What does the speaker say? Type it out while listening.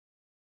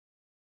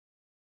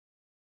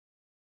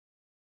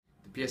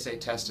The PSA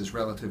test is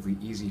relatively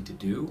easy to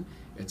do.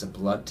 It's a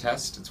blood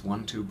test. It's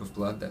one tube of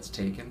blood that's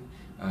taken.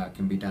 It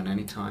can be done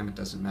anytime. It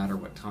doesn't matter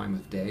what time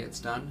of day it's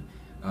done.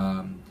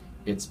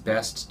 It's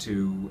best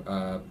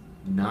to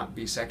not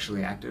be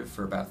sexually active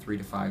for about 3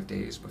 to 5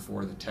 days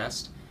before the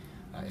test.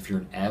 If you're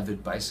an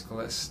avid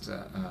bicyclist,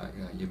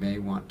 you may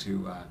want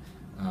to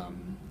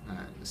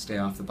stay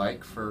off the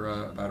bike for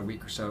about a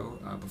week or so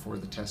before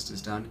the test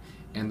is done.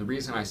 And the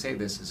reason I say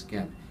this is,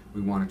 again, we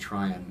want to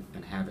try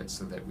and have it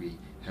so that we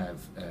have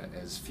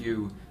as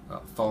few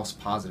false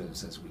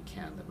positives as we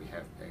can, that we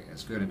have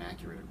as good and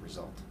accurate a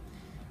result.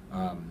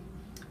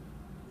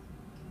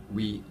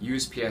 We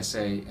use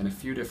PSA in a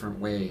few different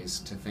ways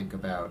to think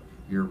about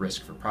your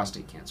risk for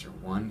prostate cancer.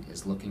 One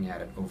is looking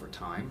at it over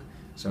time.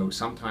 So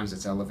sometimes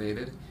it's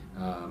elevated,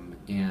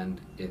 and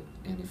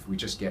if we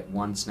just get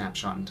one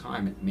snapshot in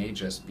time, it may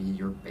just be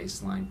your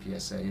baseline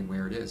PSA and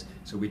where it is.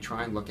 So we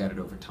try and look at it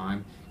over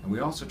time, and we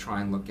also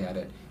try and look at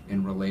it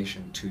in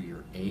relation to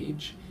your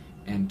age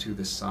and to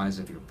the size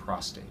of your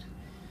prostate.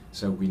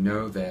 So we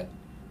know that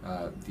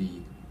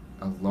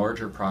a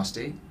larger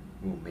prostate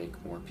will make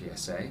more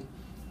PSA,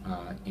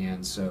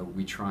 and so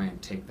we try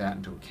and take that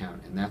into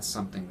account, and that's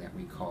something that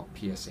we call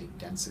Psa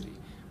density,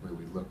 where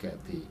we look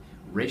at the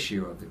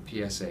ratio of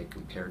the PSA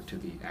compared to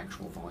the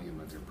actual volume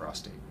of your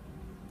prostate.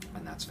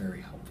 And that's very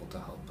helpful to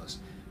help us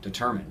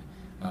determine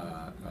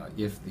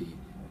if the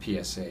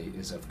PSA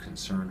is of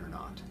concern or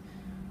not.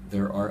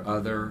 There are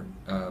other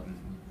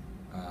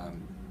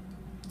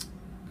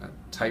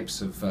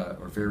types of,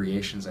 or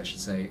variations, I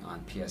should say,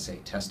 on PSA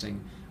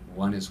testing.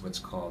 One is what's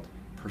called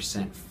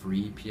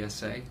percent-free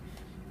PSA.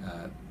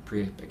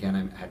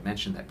 Again, I had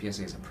mentioned that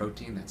PSA is a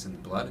protein that's in the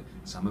blood.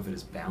 Some of it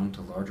is bound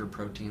to larger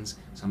proteins,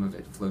 some of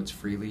it floats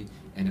freely,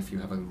 and if you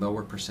have a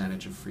lower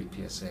percentage of free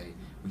PSA,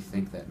 we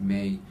think that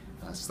may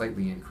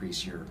slightly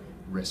increase your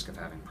risk of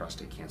having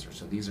prostate cancer.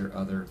 So these are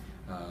other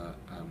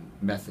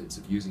methods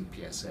of using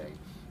PSA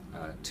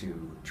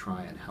to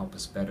try and help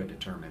us better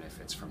determine if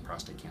it's from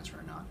prostate cancer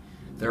or not.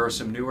 There are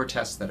some newer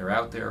tests that are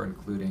out there,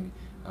 including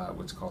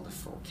what's called the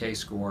full K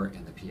score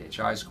and the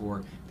PHI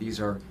score. These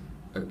are,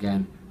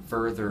 again,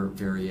 further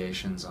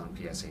variations on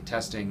PSA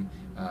testing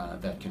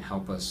that can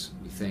help us,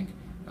 we think,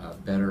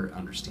 better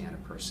understand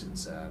a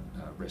person's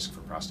risk for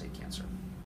prostate cancer.